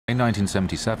In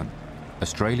 1977,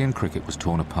 Australian cricket was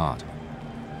torn apart.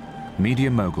 Media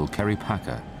mogul Kerry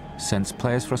sensed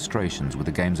players' frustrations with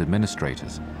the game's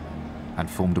administrators and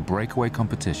formed a breakaway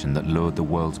competition that lured the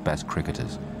world's best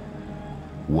cricketers.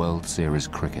 World Series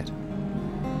cricket.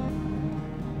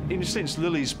 In a sense,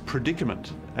 Lillee's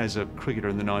predicament as a cricketer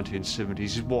in the 1970s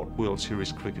is what World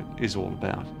Series cricket is all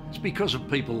about. It's because of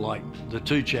people like the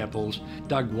two Chappells,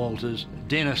 Doug Walters,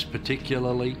 Dennis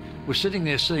particularly, were sitting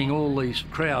there seeing all these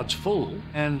crowds full,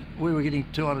 and we were getting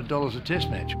 $200 a test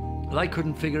match. They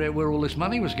couldn't figure out where all this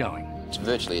money was going. It's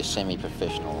virtually a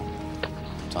semi-professional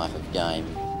type of game.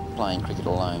 Playing cricket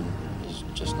alone is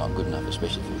just not good enough,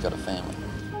 especially if you've got a family.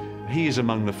 He is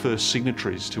among the first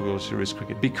signatories to World Series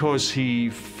cricket because he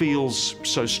feels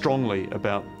so strongly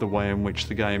about the way in which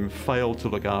the game failed to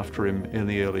look after him in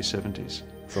the early 70s.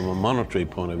 From a monetary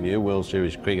point of view, World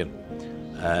Series cricket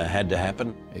had to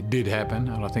happen. It did happen,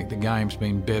 and I think the game's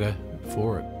been better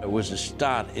for it. It was a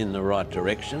start in the right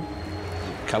direction.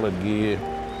 Coloured gear,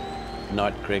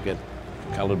 night cricket,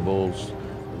 coloured balls,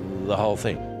 the whole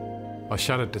thing. I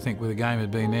shudder to think where the game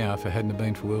had been now if it hadn't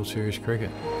been for World Series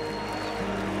cricket.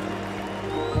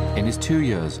 In his 2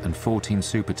 years and 14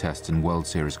 Super Tests in World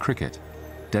Series cricket,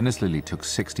 Dennis Lillee took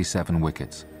 67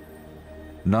 wickets.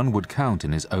 None would count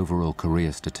in his overall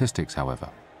career statistics, however.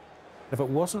 If it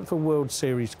wasn't for World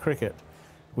Series cricket,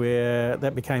 where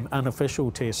that became unofficial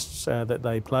tests that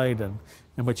they played in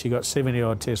which he got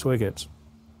 70-odd test wickets,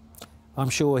 I'm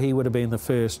sure he would have been the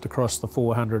first to cross the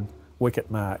 400 wicket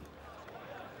mark.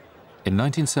 In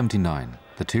 1979,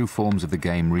 the two forms of the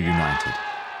game reunited,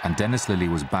 and Dennis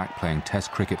Lillee was back playing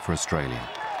Test cricket for Australia,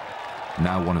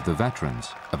 now one of the veterans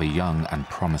of a young and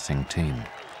promising team.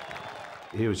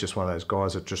 He was just one of those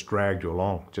guys that just dragged you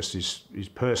along, just his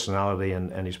personality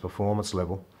and his performance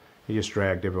level. He just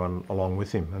dragged everyone along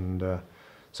with him, and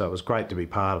so it was great to be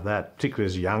part of that, particularly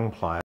as a young player.